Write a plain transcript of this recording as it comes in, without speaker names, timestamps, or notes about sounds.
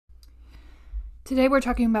Today we're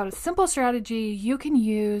talking about a simple strategy you can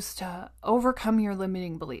use to overcome your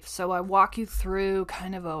limiting beliefs. So I walk you through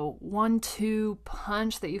kind of a 1-2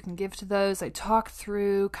 punch that you can give to those. I talk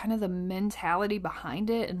through kind of the mentality behind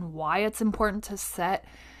it and why it's important to set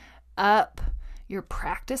up your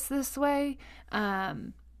practice this way.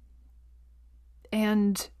 And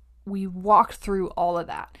we walked through all of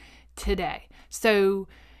that today. So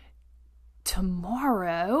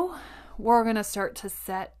tomorrow we're going to start to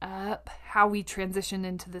set up how we transition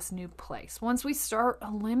into this new place. Once we start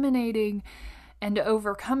eliminating and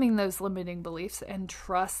overcoming those limiting beliefs and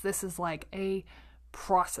trust this is like a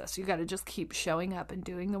process. You got to just keep showing up and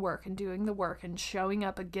doing the work and showing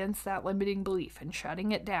up against that limiting belief and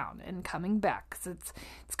shutting it down and coming back, because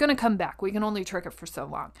it's going to come back. We can only trick it for so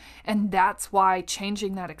long. And that's why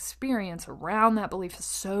changing that experience around that belief is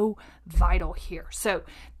so vital here. So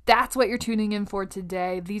that's what you're tuning in for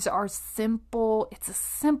today. These are simple. It's a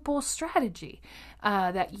simple strategy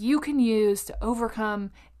that you can use to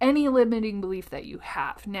overcome any limiting belief that you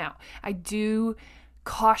have. Now, I do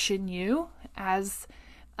caution you as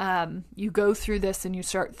you go through this and you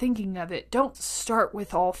start thinking of it, don't start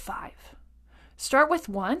with all 5. Start with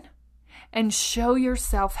 1 and show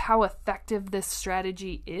yourself how effective this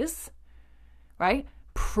strategy is, right?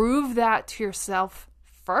 Prove that to yourself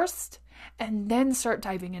first, and then start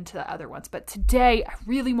diving into the other ones. But today, I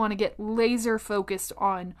really want to get laser focused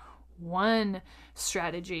on one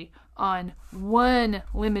strategy, on one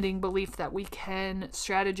limiting belief that we can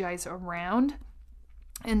strategize around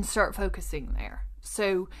and start focusing there.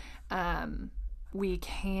 So we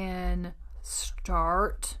can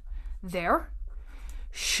start there,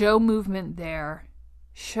 show movement there,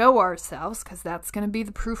 show ourselves, because that's going to be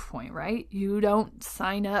the proof point, right? You don't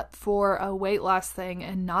sign up for a weight loss thing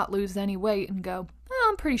and not lose any weight and go, oh,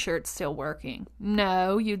 I'm pretty sure it's still working.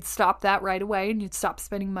 No, you'd stop that right away and you'd stop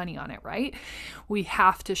spending money on it, right? We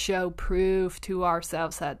have to show proof to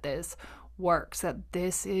ourselves that this works, that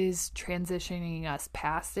this is transitioning us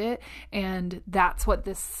past it. And that's what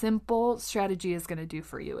this simple strategy is going to do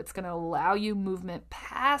for you. It's going to allow you movement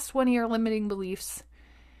past one of your limiting beliefs,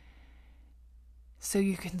 so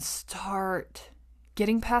you can start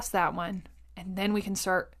getting past that one, and then we can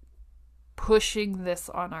start pushing this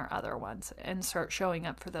on our other ones and start showing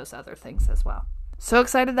up for those other things as well. So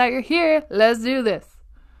excited that you're here. Let's do this.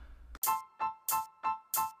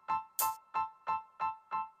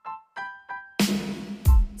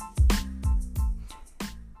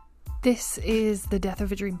 This is the Death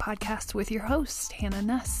of a Dream podcast with your host, Hannah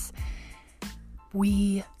Nuss.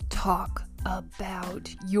 We talk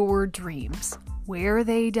about your dreams, where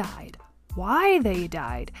they died, why they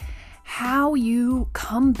died, how you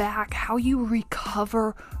come back, how you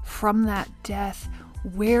recover from that death,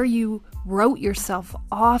 where you wrote yourself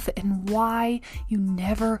off, and why you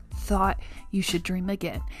never thought you should dream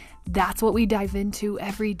again. That's what we dive into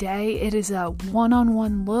every day. It is a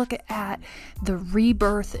one-on-one look at the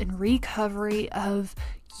rebirth and recovery of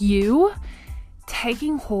you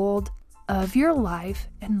taking hold of your life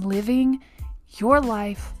and living your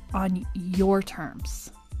life on your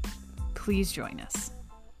terms. Please join us.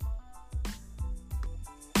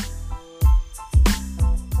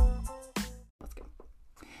 Let's go.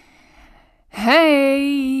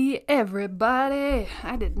 Hey, everybody.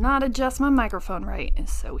 I did not adjust my microphone right,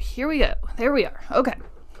 so here we go. There we are. Okay.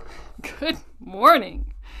 Good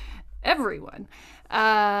morning, everyone.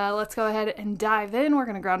 Let's go ahead and dive in. We're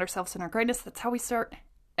going to ground ourselves in our greatness. That's how we start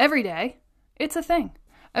every day. It's a thing.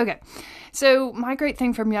 Okay, so my great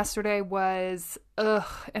thing from yesterday was,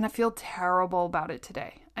 and I feel terrible about it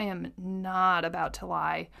today. I am not about to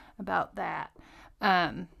lie about that.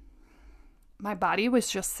 My body was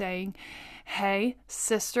just saying, hey,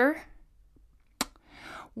 sister,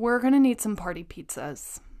 we're going to need some party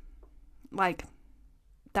pizzas. Like,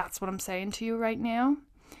 that's what I'm saying to you right now.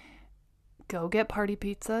 Go get party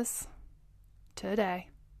pizzas today.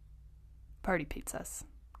 Party pizzas.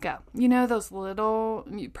 Go. You know those little,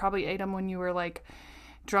 you probably ate them when you were like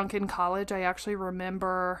drunk in college. I actually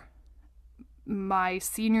remember my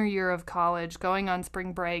senior year of college going on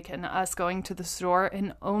spring break and us going to the store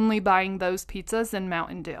and only buying those pizzas and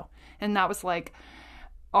Mountain Dew. And that was like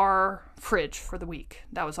our fridge for the week.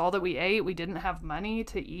 That was all that we ate. We didn't have money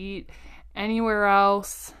to eat anywhere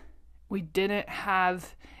else. We didn't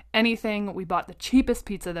have anything. We bought the cheapest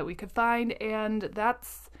pizza that we could find, and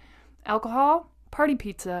that's alcohol, party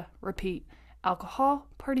pizza, repeat. Alcohol,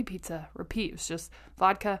 party pizza, repeat. It was just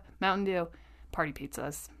vodka, Mountain Dew, party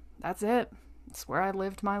pizzas. That's it. It's where I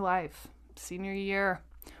lived my life. Senior year,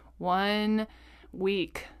 1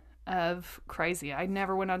 week of crazy. I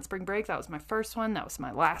never went on spring break. That was my first one. That was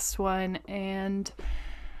my last one. And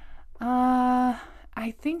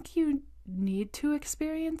I think you need to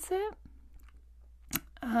experience it.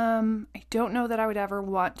 I don't know that I would ever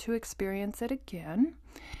want to experience it again.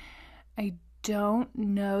 I don't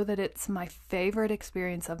know that it's my favorite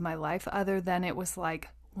experience of my life, other than it was like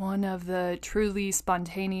one of the truly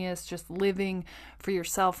spontaneous, just living for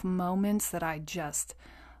yourself moments that I just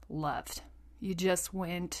loved. You just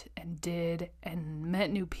went and did and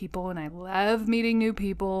met new people, and I love meeting new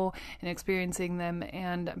people and experiencing them,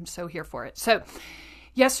 and I'm so here for it. So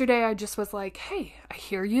yesterday I just was like, hey, I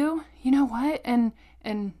hear you. You know what? And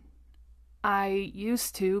I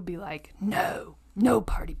used to be like, no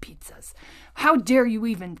party pizzas. How dare you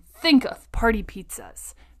even think of party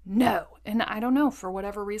pizzas? No. And I don't know, for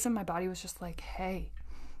whatever reason, my body was just like, hey,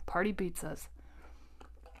 party pizzas.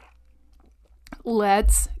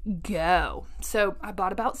 Let's go. So I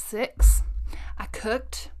bought about 6. I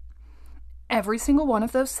cooked every single one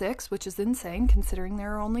of those 6, which is insane considering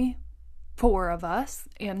there are only 4 of us,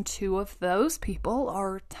 and 2 of those people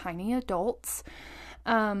are tiny adults.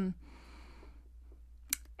 And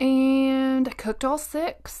I cooked all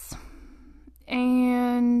 6,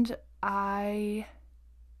 and I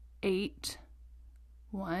ate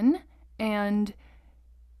 1 and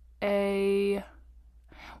a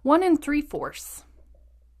 1 3/4.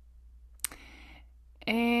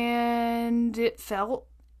 And it felt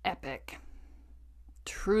epic.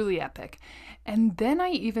 Truly epic. And then I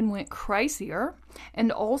even went crazier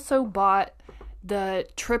and also bought the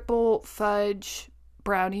triple fudge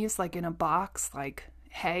brownies, like in a box. Like,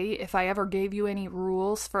 hey, if I ever gave you any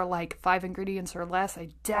rules for like 5 ingredients or less, I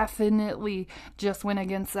definitely just went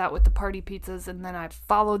against that with the party pizzas. And then I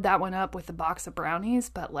followed that one up with a box of brownies.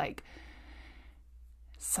 But like,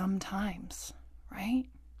 sometimes, right?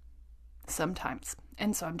 Sometimes.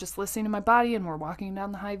 And so I'm just listening to my body, and we're walking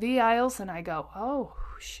down the Hy-Vee aisles, and I go, oh,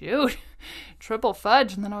 shoot, triple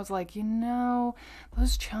fudge. And then I was like,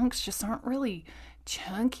 those chunks just aren't really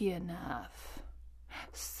chunky enough.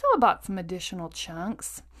 So I bought some additional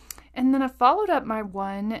chunks. And then I followed up my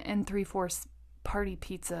 1 3/4 party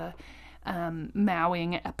pizza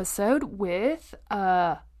mowing episode with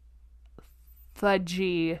a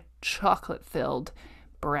fudgy chocolate-filled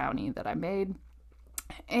brownie that I made.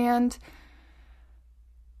 And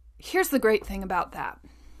here's the great thing about that.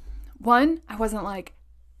 1, I wasn't like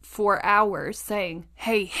 4 hours saying,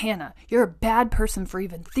 hey, Hannah, you're a bad person for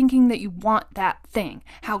even thinking that you want that thing.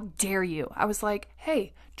 How dare you? I was like,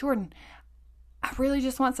 hey, Jordan, I really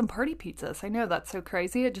just want some party pizzas. I know that's so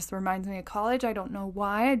crazy. It just reminds me of college. I don't know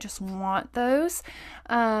why. I just want those.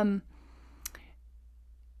 So I'm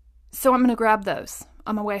going to grab those.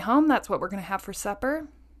 On my way home, that's what we're going to have for supper.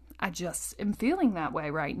 I just am feeling that way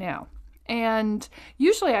right now. And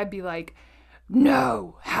usually I'd be like,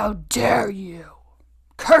 no, how dare you?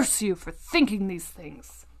 Curse you for thinking these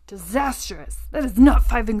things. Disastrous. That is not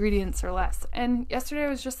 5 ingredients or less. And yesterday I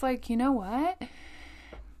was just like, you know what?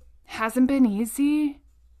 Hasn't been easy.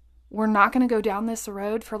 We're not going to go down this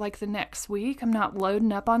road for like the next week. I'm not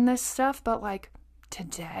loading up on this stuff, but like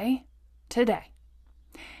today,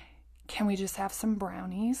 can we just have some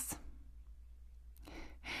brownies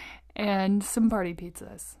and some party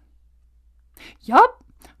pizzas? Yup,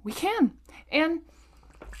 we can. And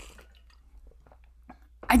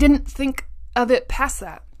I didn't think of it past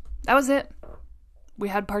that. That was it. We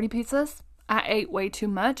had party pizzas. I ate way too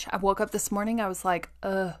much. I woke up this morning. I was like,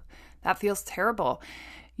 that feels terrible.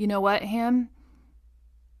 You know what, Ham?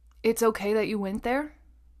 It's okay that you went there.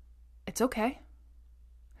 It's okay.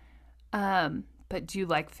 But do you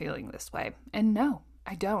like feeling this way? And no,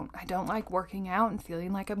 I don't. I don't like working out and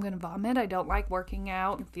feeling like I'm going to vomit. I don't like working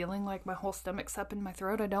out and feeling like my whole stomach's up in my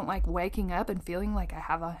throat. I don't like waking up and feeling like I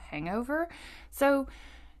have a hangover. So,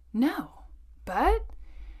 no. But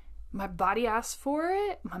my body asked for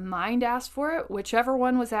it. My mind asked for it. Whichever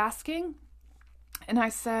one was asking. And I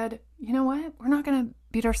said, you know what? We're not going to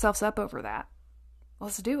beat ourselves up over that.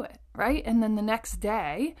 Let's do it, right? And then the next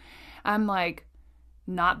day, I'm like,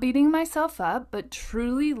 not beating myself up, but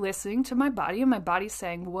truly listening to my body, and my body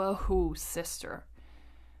saying, whoa, sister.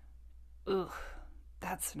 Ugh,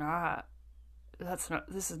 this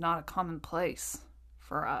is not a common place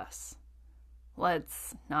for us.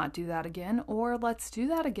 Let's not do that again, or let's do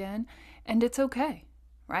that again, and it's okay,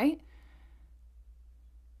 right?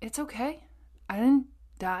 It's okay. I didn't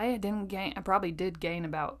die. I didn't gain. I probably did gain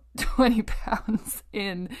about 20 pounds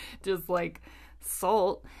in just like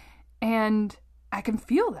salt, and I can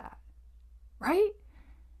feel that, right?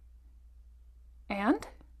 And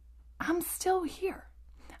I'm still here.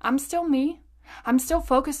 I'm still me. I'm still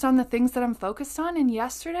focused on the things that I'm focused on. And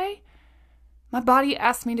yesterday, my body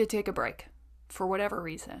asked me to take a break for whatever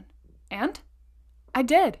reason. And I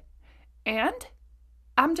did. And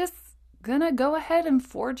I'm just gonna go ahead and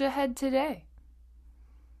forge ahead today,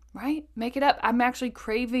 right? Make it up. I'm actually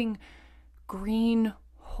craving green,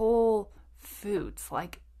 whole foods.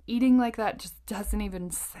 Like, eating like that just doesn't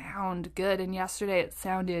even sound good. And yesterday it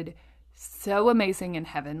sounded so amazing and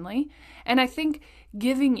heavenly. And I think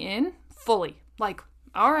giving in fully, like,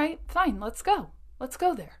 all right, fine, let's go. Let's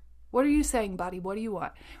go there. What are you saying, body? What do you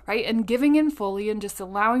want? Right? And giving in fully and just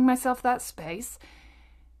allowing myself that space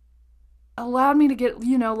allowed me to get,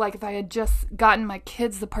 like if I had just gotten my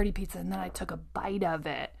kids the party pizza and then I took a bite of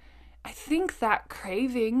it, I think that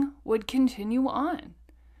craving would continue on.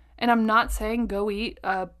 And I'm not saying go eat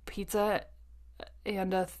a pizza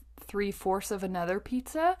and a 3/4 of another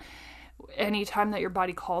pizza anytime that your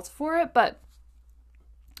body calls for it, but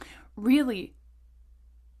really,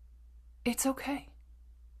 it's okay.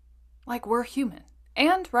 Like, we're human.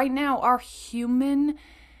 And right now, our human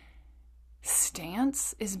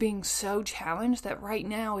stance is being so challenged that right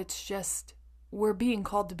now it's just, we're being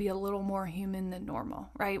called to be a little more human than normal,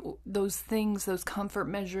 right? Those things, those comfort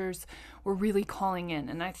measures, we're really calling in.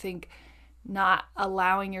 And I think not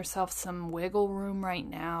allowing yourself some wiggle room right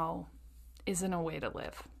now isn't a way to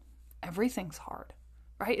live. Everything's hard,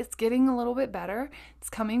 right? It's getting a little bit better. It's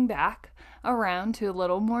coming back around to a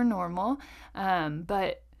little more normal.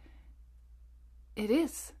 But it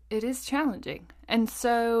is challenging. And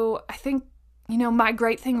so I think, my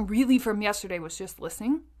great thing really from yesterday was just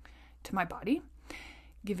listening to my body,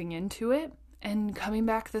 giving into it, and coming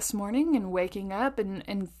back this morning and waking up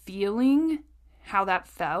and feeling how that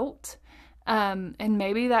felt. And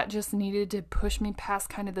maybe that just needed to push me past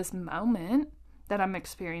kind of this moment that I'm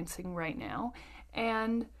experiencing right now.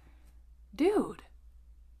 And dude,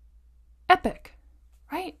 epic,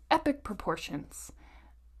 right? Epic proportions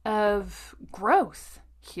of growth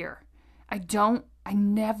here. I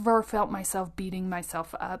never felt myself beating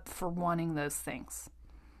myself up for wanting those things.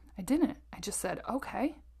 I didn't. I just said,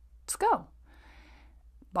 okay, let's go.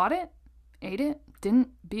 Bought it, ate it, didn't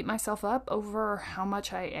beat myself up over how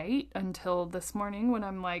much I ate until this morning when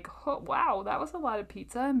I'm like, oh, wow, that was a lot of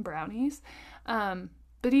pizza and brownies.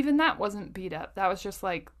 But even that wasn't beat up. That was just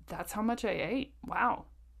like, that's how much I ate. Wow,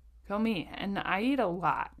 go me. And I eat a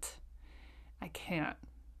lot. I can't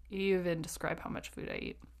even describe how much food I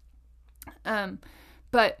eat.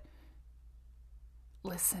 But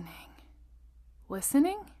listening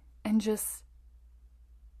and just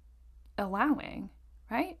allowing,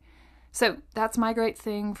 right? So that's my great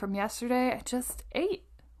thing from yesterday. I just ate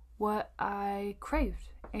what I craved.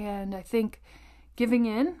 And I think giving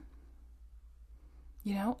in,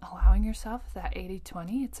 allowing yourself that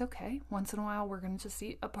 80-20, it's okay. Once in a while, we're going to just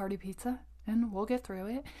eat a party pizza and we'll get through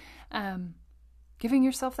it. Giving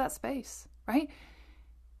yourself that space, right?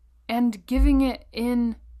 And giving it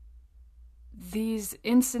in these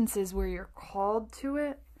instances where you're called to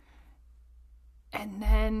it, and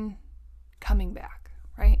then coming back,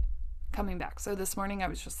 right? Coming back. So this morning I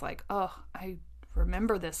was just like, oh, I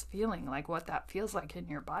remember this feeling, like what that feels like in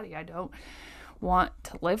your body. I don't want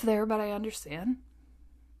to live there, but I understand.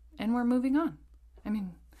 And we're moving on. I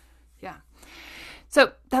mean, yeah.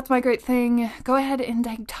 So that's my great thing. Go ahead and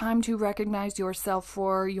take time to recognize yourself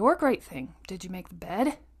for your great thing. Did you make the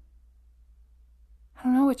bed? I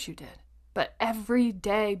don't know what you did, but every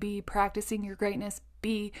day be practicing your greatness.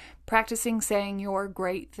 Be practicing saying your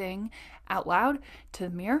great thing out loud to the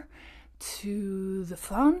mirror, to the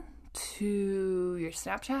phone, to your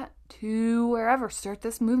Snapchat, to wherever. Start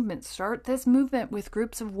this movement. Start this movement with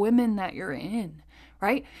groups of women that you're in,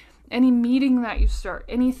 right? Any meeting that you start,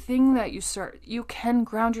 anything that you start, you can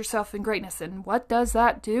ground yourself in greatness. And what does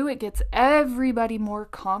that do? It gets everybody more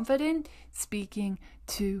confident speaking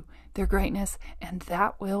to their greatness, and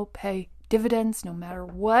that will pay dividends no matter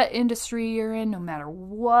what industry you're in, no matter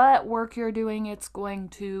what work you're doing. It's going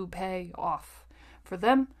to pay off for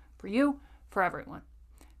them, for you, for everyone.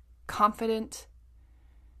 Confident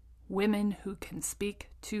women who can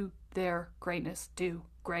speak to their greatness do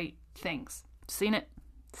great things. Seen it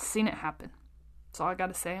happen. That's all I got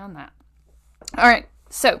to say on that. All right.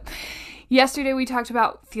 So yesterday we talked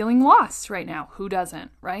about feeling lost right now. Who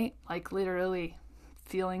doesn't, right? Like literally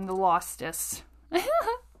feeling the lostest.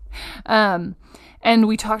 And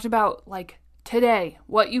we talked about like today,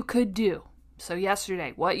 what you could do. So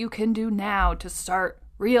yesterday, what you can do now to start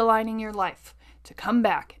realigning your life, to come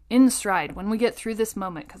back in stride when we get through this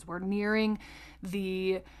moment, because we're nearing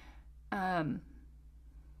the kind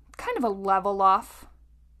of a level off,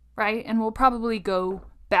 right? And we'll probably go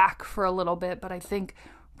back for a little bit, but I think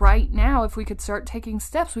right now, if we could start taking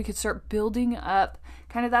steps, we could start building up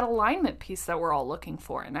kind of that alignment piece that we're all looking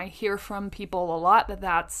for. And I hear from people a lot that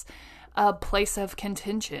that's a place of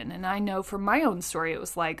contention. And I know from my own story, it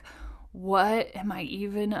was like, what am I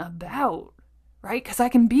even about? Right? Because I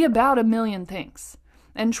can be about a million things.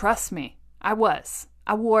 And trust me, I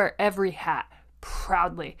wore every hat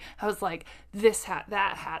proudly. I was like, this hat,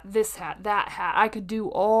 this hat, that hat. I could do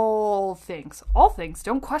all things. All things.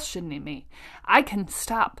 Don't question me. I can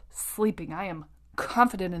stop sleeping. I am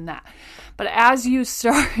confident in that. But as you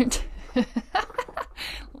start,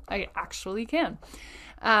 I actually can.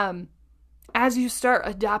 As you start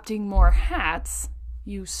adopting more hats,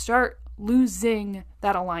 you start losing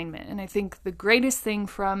that alignment. And I think the greatest thing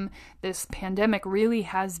from this pandemic really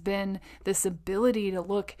has been this ability to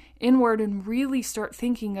look inward and really start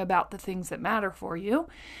thinking about the things that matter for you,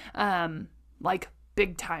 like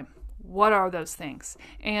big time. What are those things?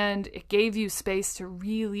 And it gave you space to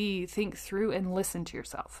really think through and listen to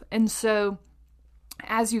yourself. And so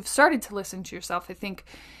as you've started to listen to yourself, I think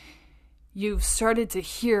you've started to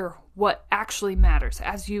hear what actually matters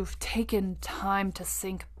as you've taken time to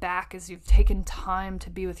sink back, as you've taken time to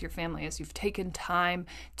be with your family, as you've taken time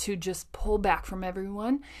to just pull back from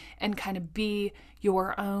everyone and kind of be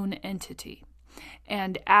your own entity.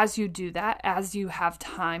 And as you do that, as you have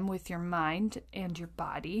time with your mind and your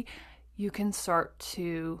body, you can start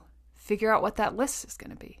to figure out what that list is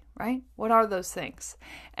going to be, right? What are those things?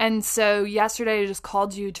 And so yesterday I just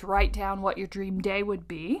called you to write down what your dream day would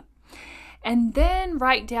be. And then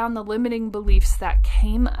write down the limiting beliefs that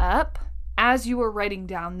came up as you were writing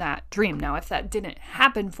down that dream. Now, if that didn't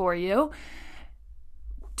happen for you,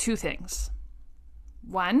 2 things.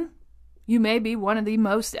 1, you may be one of the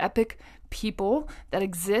most epic people that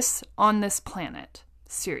exists on this planet.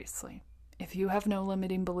 Seriously. If you have no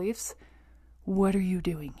limiting beliefs, what are you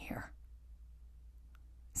doing here?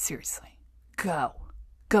 Seriously. Go.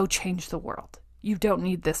 Go change the world. You don't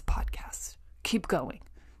need this podcast. Keep going.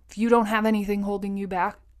 If you don't have anything holding you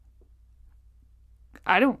back,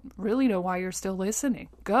 I don't really know why you're still listening.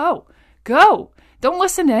 Go. Don't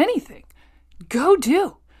listen to anything. Go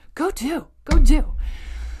do.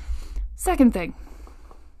 Second thing,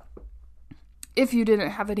 if you didn't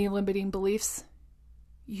have any limiting beliefs,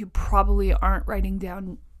 you probably aren't writing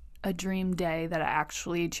down a dream day that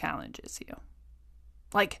actually challenges you.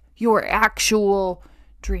 Like your actual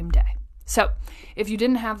dream day. So if you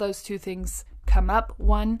didn't have those 2 things come up,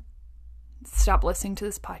 1, stop listening to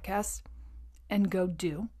this podcast and go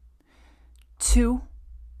do. 2,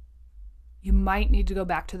 you might need to go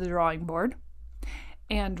back to the drawing board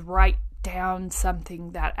and write down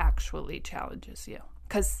something that actually challenges you.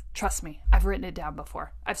 Because trust me, I've written it down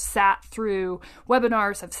before. I've sat through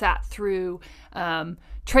webinars, I've sat through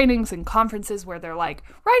trainings and conferences where they're like,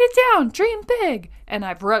 write it down, dream big. And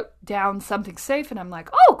I've wrote down something safe and I'm like,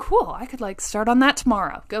 oh, cool, I could start on that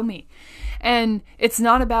tomorrow. Go me. And it's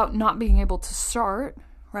not about not being able to start,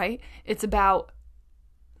 right? It's about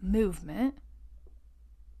movement.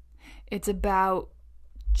 It's about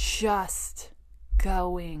just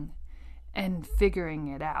going and figuring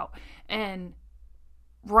it out. And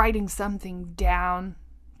writing something down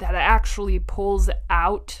that actually pulls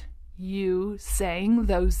out you saying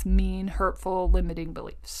those mean, hurtful, limiting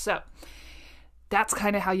beliefs. So that's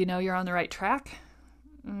kind of how you know you're on the right track,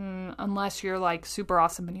 unless you're like super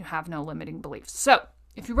awesome and you have no limiting beliefs. So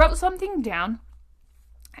if you wrote something down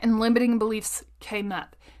and limiting beliefs came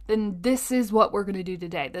up, then this is what we're going to do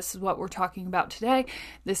today. This is what we're talking about today.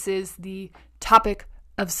 This is the topic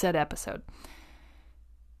of said episode.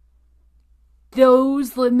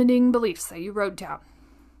 Those limiting beliefs that you wrote down,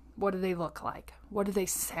 what do they look like? What do they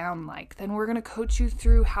sound like? Then we're going to coach you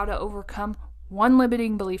through how to overcome one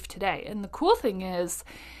limiting belief today. And the cool thing is,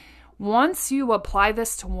 once you apply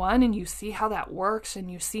this to one and you see how that works and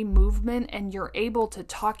you see movement and you're able to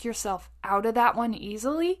talk yourself out of that one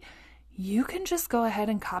easily, you can just go ahead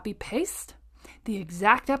and copy paste the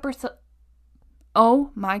exact the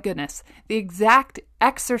exact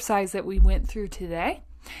exercise that we went through today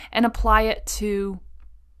and apply it to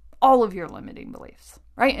all of your limiting beliefs,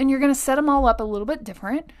 right? And you're going to set them all up a little bit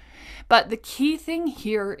different. But the key thing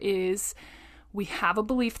here is we have a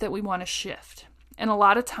belief that we want to shift. And a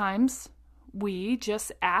lot of times we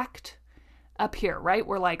just act up here, right?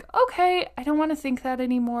 We're like, okay, I don't want to think that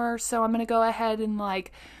anymore. So I'm going to go ahead and I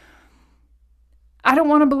don't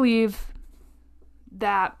want to believe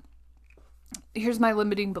that. Here's my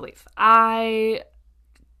limiting belief. I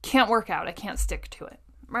can't work out. I can't stick to it,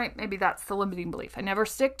 right? Maybe that's the limiting belief. I never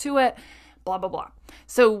stick to it, blah, blah, blah.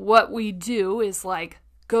 So what we do is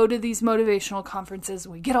go to these motivational conferences,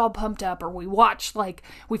 we get all pumped up, or we watch, like,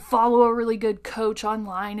 we follow a really good coach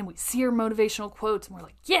online and we see her motivational quotes and we're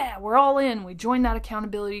like, yeah, we're all in. We join that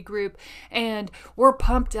accountability group and we're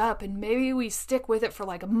pumped up, and maybe we stick with it for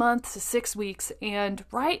like a month to 6 weeks. And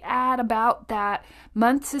right at about that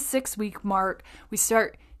month to 6 week mark, we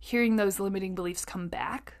start hearing those limiting beliefs come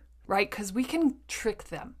back, right? Because we can trick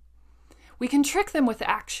them. We can trick them with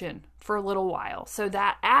action for a little while. So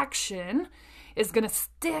that action is going to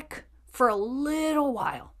stick for a little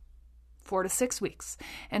while, 4 to 6 weeks.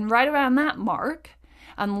 And right around that mark,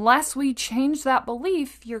 unless we change that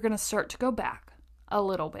belief, you're going to start to go back a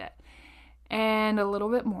little bit and a little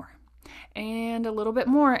bit more and a little bit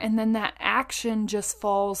more. And then that action just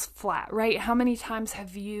falls flat, right? How many times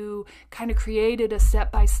have you kind of created a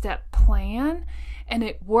step-by-step plan and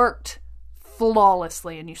it worked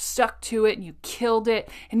flawlessly and you stuck to it and you killed it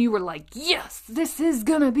and you were like, yes, this is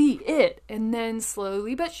gonna be it. And then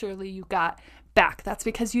slowly but surely you got back. That's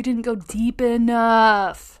because you didn't go deep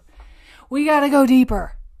enough. We gotta go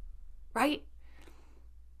deeper, right?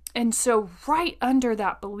 And so right under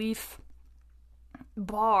that belief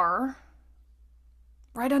bar,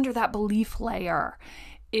 right under that belief layer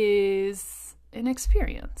is an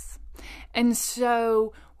experience. And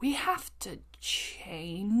so we have to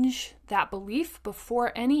change that belief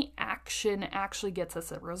before any action actually gets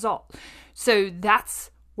us a result. So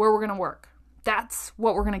that's where we're going to work. That's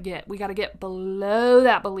what we're going to get. We got to get below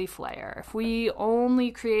that belief layer. If we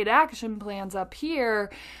only create action plans up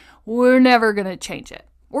here, we're never going to change it.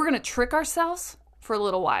 We're going to trick ourselves for a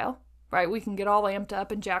little while, right? We can get all amped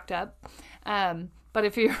up and jacked up. But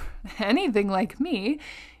if you're anything like me,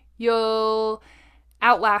 you'll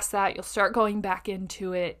outlast that, you'll start going back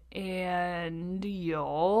into it, and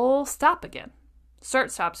you'll stop again. Start,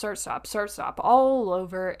 stop, all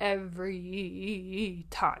over every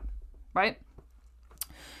time, right?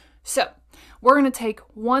 So we're going to take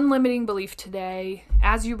one limiting belief today.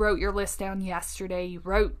 As you wrote your list down yesterday, you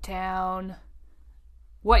wrote down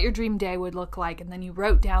what your dream day would look like, and then you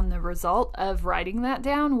wrote down the result of writing that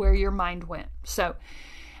down, where your mind went. So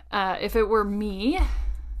if it were me,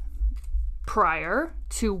 prior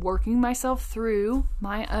to working myself through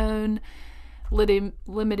my own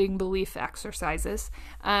limiting belief exercises,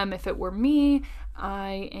 if it were me,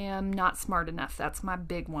 I am not smart enough. That's my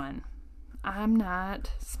big one. I'm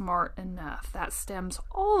not smart enough. That stems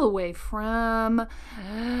all the way from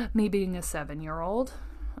me being a 7-year-old.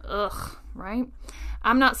 Ugh, right?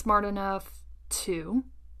 I'm not smart enough to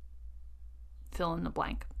fill in the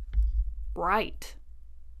blank. Right.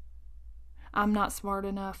 I'm not smart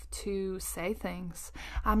enough to say things.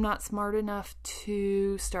 I'm not smart enough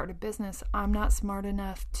to start a business. I'm not smart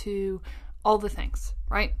enough to all the things,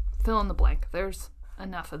 right? Fill in the blank. There's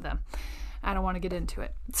enough of them. I don't want to get into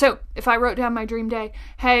it. So if I wrote down my dream day,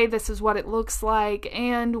 hey, this is what it looks like.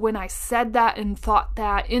 And when I said that and thought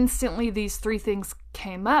that, instantly these 3 things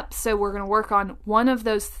came up. So we're going to work on one of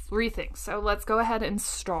those 3 things. So let's go ahead and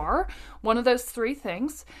star one of those 3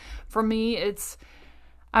 things. For me, it's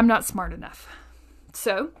I'm not smart enough.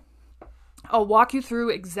 So I'll walk you through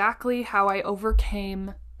exactly how I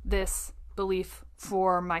overcame this belief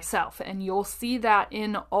for myself. And you'll see that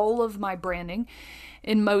in all of my branding.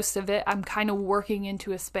 In most of it, I'm kind of working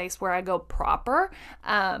into a space where I go proper.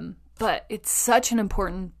 But it's such an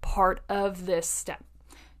important part of this step.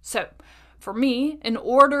 So for me, in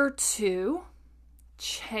order to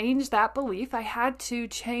change that belief, I had to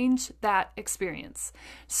change that experience.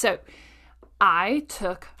 So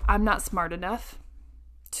I'm not smart enough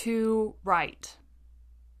to write,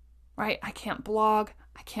 right? I can't blog.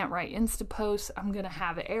 I can't write Insta posts. I'm going to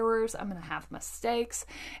have errors. I'm going to have mistakes.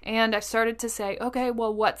 And I started to say, okay,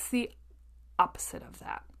 well, what's the opposite of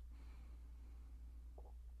that?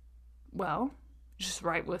 Well, just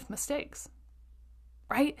write with mistakes,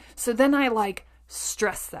 right? So then I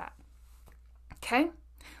stress that. Okay,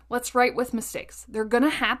 let's write with mistakes. They're going to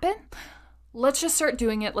happen. Let's just start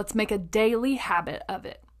doing it. Let's make a daily habit of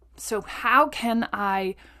it. So how can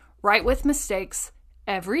I write with mistakes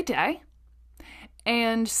every day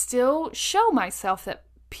and still show myself that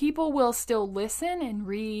people will still listen and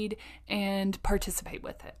read and participate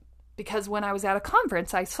with it? Because when I was at a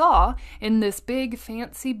conference, I saw in this big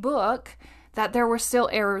fancy book that there were still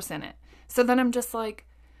errors in it. So then I'm just like,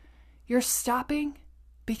 you're stopping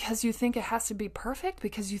because you think it has to be perfect?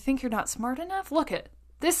 Because you think you're not smart enough? Look it.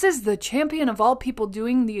 This is the champion of all people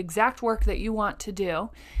doing the exact work that you want to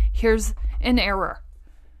do. Here's an error.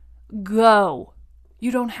 Go.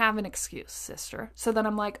 You don't have an excuse, sister. So then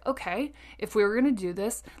I'm like, okay, if we were going to do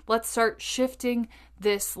this, let's start shifting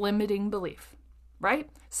this limiting belief. right?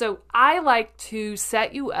 So I like to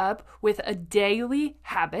set you up with a daily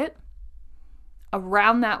habit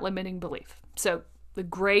around that limiting belief. So the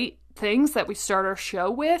great things that we start our show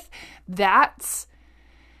with, that's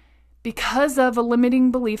because of a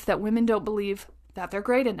limiting belief that women don't believe that they're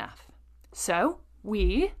great enough. So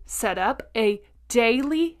we set up a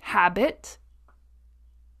daily habit,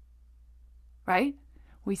 right?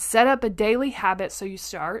 We set up a daily habit so you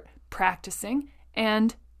start practicing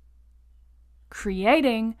and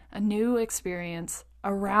creating a new experience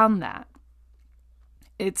around that.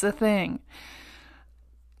 It's a thing.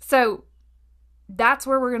 So that's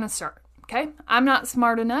where we're going to start, okay? I'm not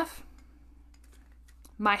smart enough.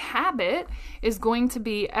 My habit is going to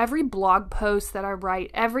be every blog post that I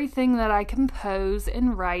write, everything that I compose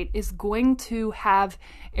and write is going to have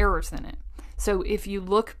errors in it. So if you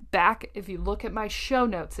look back, if you look at my show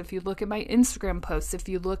notes, if you look at my Instagram posts, if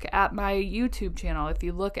you look at my YouTube channel, if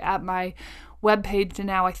you look at my webpage, and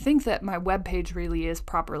now I think that my webpage really is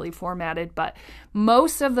properly formatted, but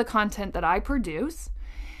most of the content that I produce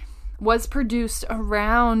was produced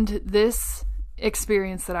around this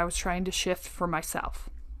experience that I was trying to shift for myself,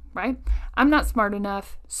 right? I'm not smart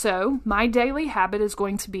enough, so my daily habit is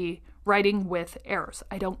going to be writing with errors.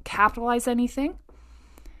 I don't capitalize anything.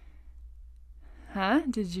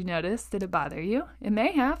 Did you notice? Did it bother you? It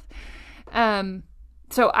may have.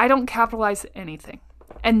 So I don't capitalize anything.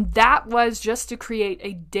 And that was just to create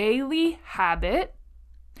a daily habit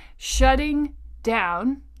shutting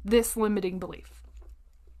down this limiting belief.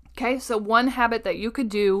 Okay, so one habit that you could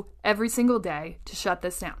do every single day to shut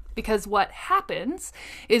this down. Because what happens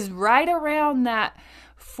is right around that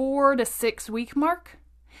 4 to 6 week mark,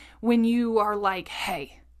 when you are like,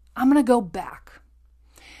 hey, I'm going to go back.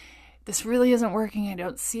 This really isn't working. I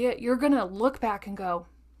don't see it. You're going to look back and go,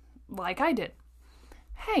 like I did,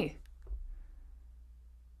 hey,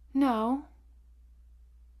 no,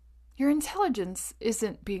 your intelligence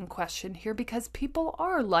isn't being questioned here because people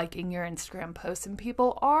are liking your Instagram posts and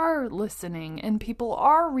people are listening and people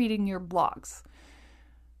are reading your blogs.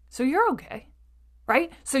 So you're okay,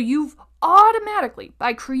 right? So you've automatically,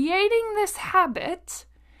 by creating this habit,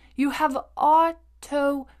 you have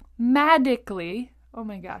automatically, oh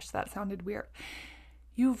my gosh, that sounded weird.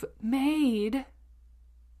 You've made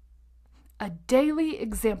a daily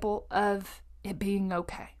example of it being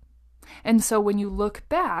okay. And so when you look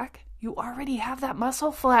back, you already have that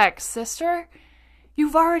muscle flex, sister.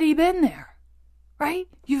 You've already been there, right?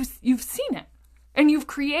 You've seen it. And you've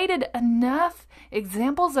created enough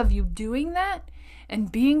examples of you doing that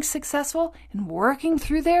and being successful and working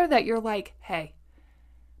through there that you're like, hey,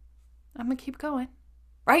 I'm going to keep going,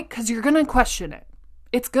 right? Because you're going to question it.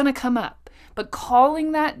 It's going to come up. But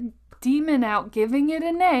calling that demon out, giving it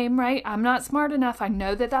a name, right? I'm not smart enough. I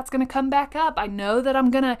know that that's going to come back up. I know that I'm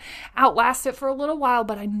going to outlast it for a little while,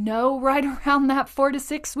 but I know right around that 4 to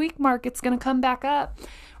 6 week mark, it's going to come back up,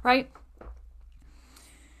 right?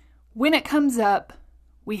 When it comes up,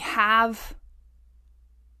 we have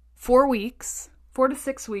 4 to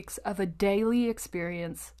 6 weeks of a daily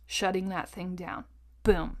experience shutting that thing down.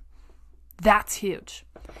 Boom. That's huge.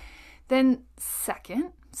 Then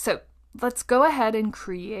second, so let's go ahead and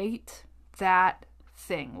create that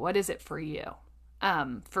thing. What is it for you?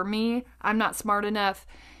 For me, I'm not smart enough.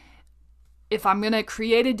 If I'm going to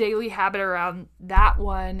create a daily habit around that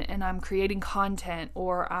one and I'm creating content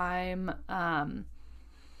or I'm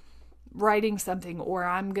writing something or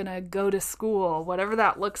I'm going to go to school, whatever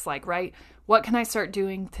that looks like, right? What can I start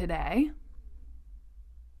doing today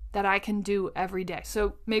that I can do every day?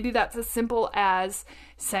 So maybe that's as simple as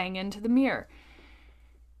saying into the mirror,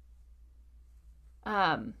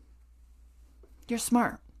 you're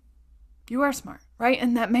smart. You are smart, right?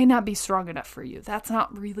 And that may not be strong enough for you. That's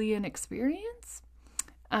not really an experience.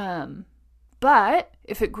 But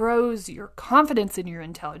if it grows your confidence in your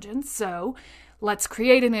intelligence, so let's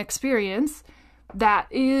create an experience that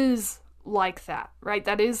is like that, right?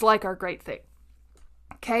 That is like our great thing.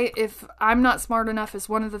 Okay, if I'm not smart enough is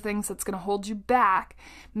one of the things that's going to hold you back,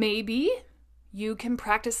 maybe you can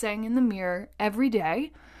practice saying in the mirror every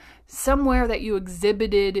day somewhere that you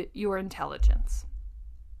exhibited your intelligence,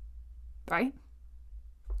 right?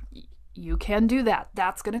 You can do that.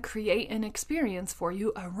 That's going to create an experience for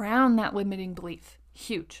you around that limiting belief.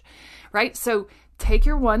 Huge, right? So take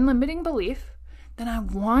your one limiting belief, then I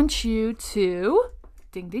want you to,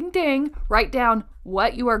 ding, ding, ding, write down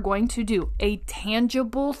what you are going to do, a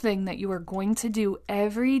tangible thing that you are going to do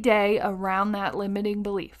every day around that limiting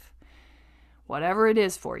belief. Whatever it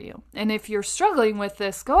is for you. And if you're struggling with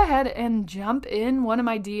this, go ahead and jump in one of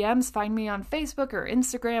my DMs. Find me on Facebook or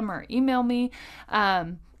Instagram or email me.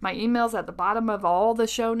 My email's at the bottom of all the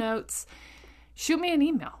show notes. shoot me an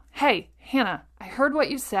email. Hey, Hannah, I heard what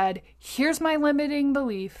you said. Here's my limiting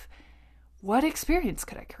belief. What experience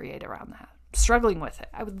could I create around that? Struggling with it.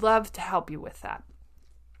 I would love to help you with that.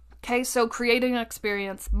 Okay, so creating an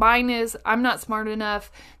experience. Mine is I'm not smart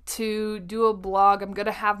enough to do a blog. I'm going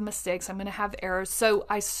to have mistakes. I'm going to have errors. So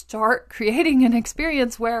I start creating an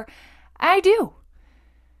experience where I do.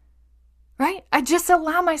 Right? I just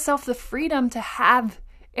allow myself the freedom to have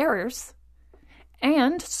errors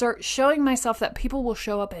and start showing myself that people will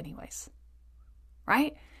show up anyways.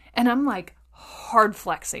 Right? And I'm like hard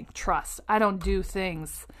flexing. Trust. I don't do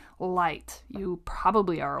things light. You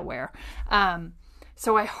probably are aware.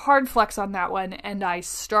 So I hard flex on that one, and I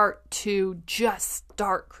start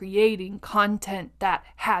creating content that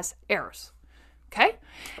has errors. Okay?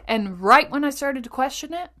 And right when I started to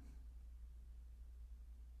question it,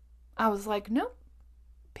 I was like, nope,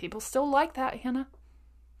 people still like that, Hannah.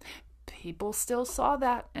 People still saw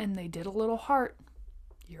that, and they did a little heart.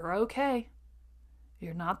 You're okay.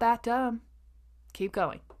 You're not that dumb. Keep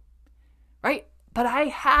going. Right? But I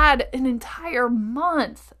had an entire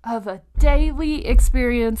month of a daily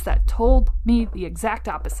experience that told me the exact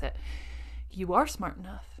opposite. You are smart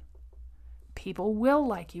enough. People will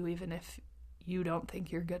like you even if you don't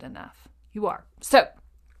think you're good enough. You are. So,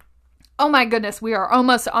 oh my goodness, we are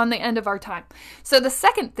almost on the end of our time. So the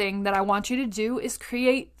second thing that I want you to do is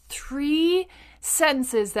create 3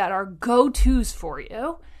 sentences that are go-tos for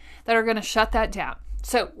you that are going to shut that down.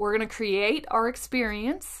 So we're going to create our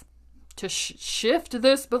experience. To shift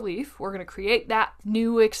this belief, we're going to create that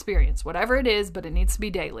new experience, whatever it is, but it needs to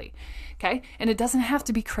be daily. Okay? And it doesn't have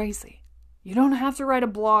to be crazy. You don't have to write a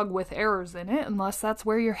blog with errors in it unless that's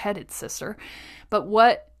where you're headed, sister. But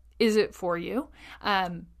what is it for you?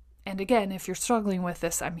 And again, if you're struggling with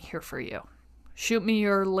this, I'm here for you. Shoot me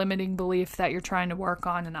your limiting belief that you're trying to work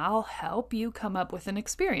on, and I'll help you come up with an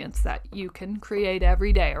experience that you can create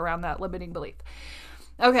every day around that limiting belief.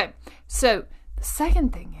 Okay, so the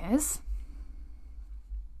second thing is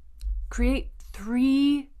create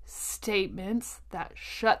 3 statements that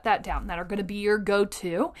shut that down, that are going to be your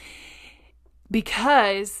go-to,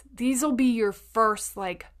 because these will be your first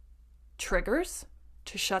triggers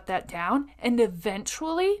to shut that down. And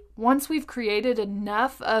eventually, once we've created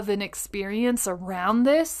enough of an experience around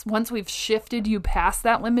this, once we've shifted you past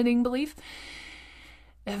that limiting belief,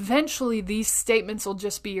 eventually these statements will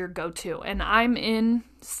just be your go-to. And I'm in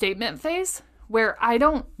statement phase where I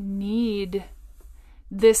don't need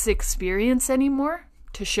this experience anymore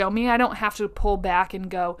to show me. I don't have to pull back and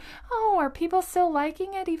go, oh, are people still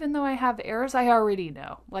liking it even though I have errors? I already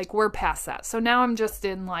know. We're past that. So now I'm just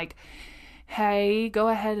in hey, go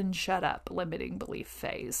ahead and shut up limiting belief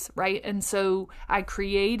phase, right? And so I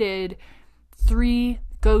created 3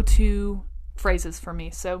 go-to phrases for me.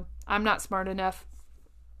 So I'm not smart enough.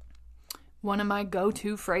 One of my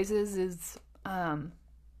go-to phrases is,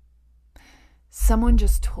 someone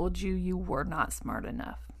just told you you were not smart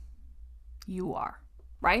enough. You are,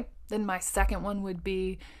 right? Then my second one would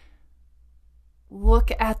be,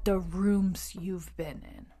 look at the rooms you've been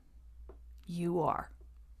in. You are.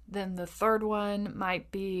 Then the third one might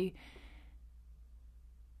be,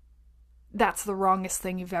 that's the wrongest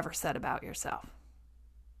thing you've ever said about yourself.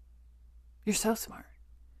 You're so smart.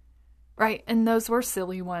 Right? And those were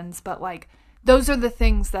silly ones, but those are the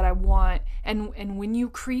things that I want. And when you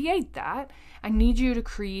create that, I need you to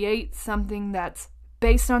create something that's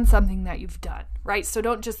based on something that you've done, right? So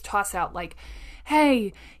don't just toss out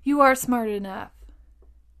hey, you are smart enough.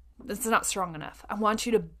 That's not strong enough. I want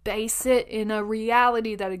you to base it in a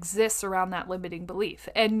reality that exists around that limiting belief.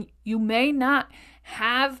 And you may not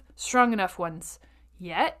have strong enough ones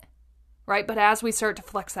yet, right? But as we start to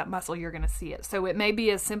flex that muscle, you're going to see it. So it may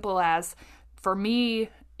be as simple as, for me,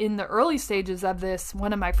 in the early stages of this,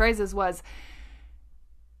 one of my phrases was,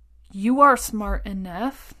 you are smart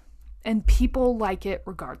enough and people like it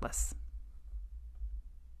regardless.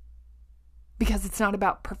 Because it's not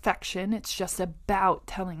about perfection. It's just about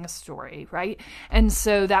telling a story, right? And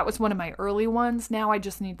so that was one of my early ones. Now I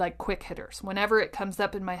just need quick hitters. Whenever it comes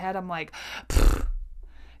up in my head, I'm like,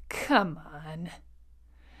 come on.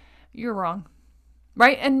 You're wrong.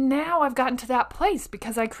 Right? And now I've gotten to that place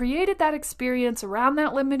because I created that experience around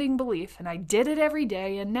that limiting belief and I did it every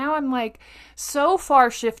day. And now I'm so far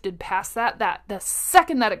shifted past that the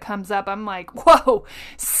second that it comes up, I'm like, whoa,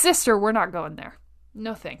 sister, we're not going there.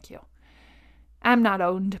 No, thank you. I'm not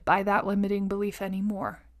owned by that limiting belief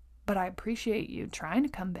anymore, but I appreciate you trying to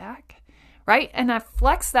come back, right? And I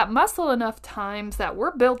flexed that muscle enough times that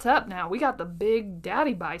we're built up now. We got the big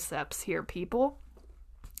daddy biceps here, people.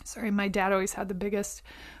 Sorry, my dad always had the biggest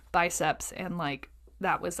biceps, and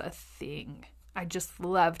that was a thing. I just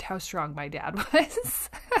loved how strong my dad was.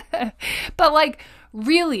 But like,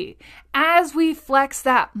 really, as we flex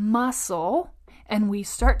that muscle and we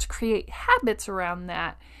start to create habits around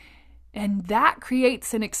that, and that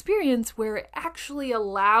creates an experience where it actually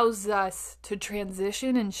allows us to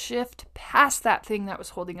transition and shift past that thing that was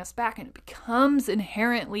holding us back, and it becomes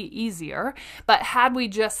inherently easier. But had we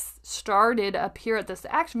just started up here at this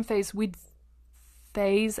action phase, we'd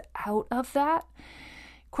phase out of that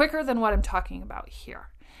quicker than what I'm talking about here.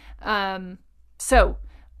 So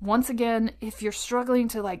once again, if you're struggling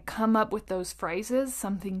to like come up with those phrases,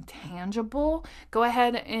 something tangible, go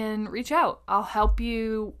ahead and reach out. I'll help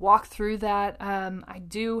you walk through that. I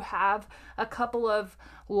do have a couple of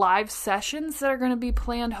live sessions that are going to be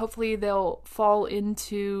planned. Hopefully they'll fall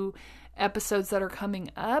into episodes that are coming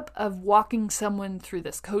up of walking someone through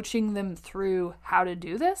this, coaching them through how to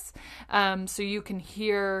do this. So you can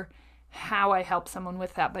hear how I help someone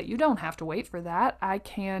with that, but you don't have to wait for that. I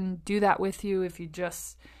can do that with you if you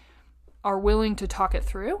just are willing to talk it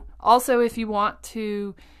through. Also, if you want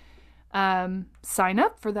to sign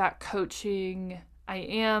up for that coaching, I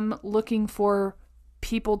am looking for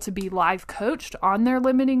people to be live coached on their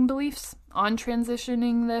limiting beliefs, on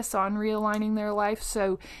transitioning this, on realigning their life.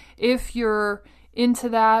 So if you're into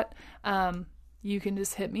that, you can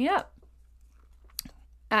just hit me up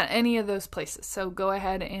at any of those places. So go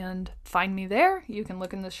ahead and find me there. You can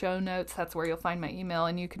look in the show notes. That's where you'll find my email,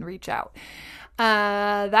 and you can reach out.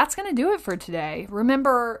 That's going to do it for today.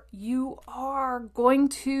 Remember, you are going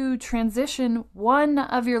to transition one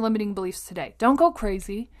of your limiting beliefs today. Don't go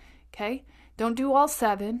crazy, okay? Don't do all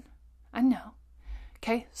 7. I know.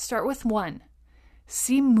 Okay, start with 1.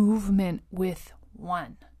 See movement with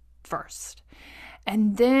 1 first.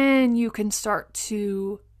 And then you can start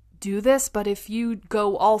to do this, but if you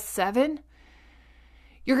go all 7,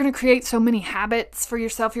 you're going to create so many habits for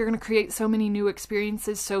yourself. You're going to create so many new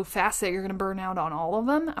experiences so fast that you're going to burn out on all of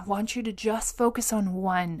them. I want you to just focus on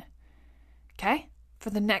 1, okay,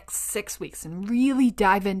 for the next 6 weeks, and really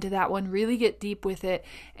dive into that one, really get deep with it,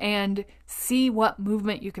 and see what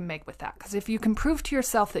movement you can make with that. Because if you can prove to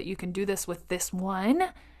yourself that you can do this with this 1,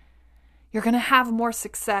 you're going to have more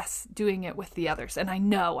success doing it with the others. And I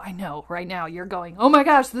know, right now you're going, oh my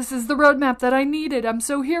gosh, this is the roadmap that I needed. I'm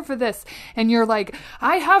so here for this. And you're like,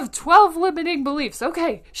 I have 12 limiting beliefs.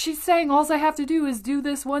 Okay, she's saying all I have to do is do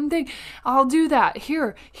this one thing. I'll do that.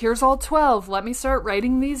 Here's all 12. Let me start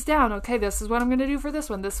writing these down. Okay, this is what I'm going to do for this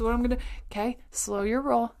one. This is what I'm going to, okay, slow your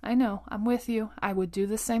roll. I know, I'm with you. I would do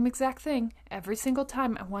the same exact thing every single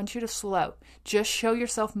time. I want you to slow. Just show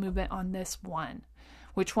yourself movement on this 1.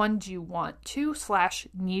 Which one do you want to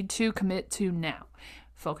 / need to commit to now?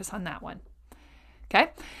 Focus on that one.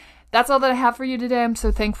 Okay? That's all that I have for you today. I'm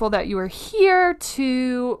so thankful that you are here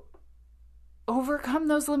to overcome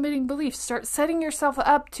those limiting beliefs. Start setting yourself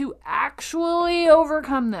up to actually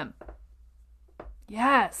overcome them.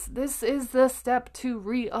 Yes, this is the step to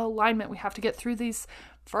realignment. We have to get through these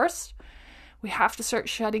first. We have to start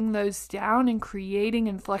shutting those down and creating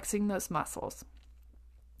and flexing those muscles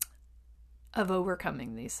of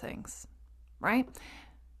overcoming these things, right?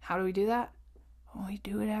 How do we do that? Well, we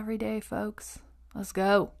do it every day, folks. Let's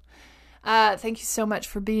go. Thank you so much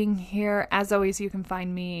for being here. As always, you can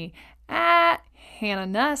find me at Hannah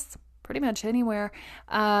Nuss, pretty much anywhere.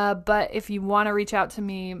 But if you want to reach out to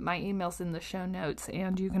me, my email's in the show notes,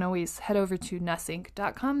 and you can always head over to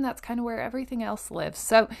nussinc.com. That's kind of where everything else lives.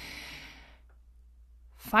 So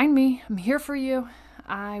find me. I'm here for you.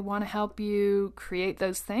 I want to help you create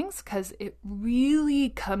those things, because it really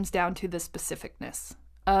comes down to the specificness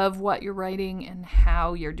of what you're writing and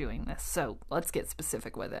how you're doing this. So let's get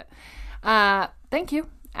specific with it. Thank you.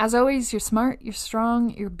 As always, you're smart, you're strong,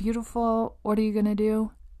 you're beautiful. What are you going to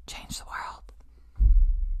do? Change the world.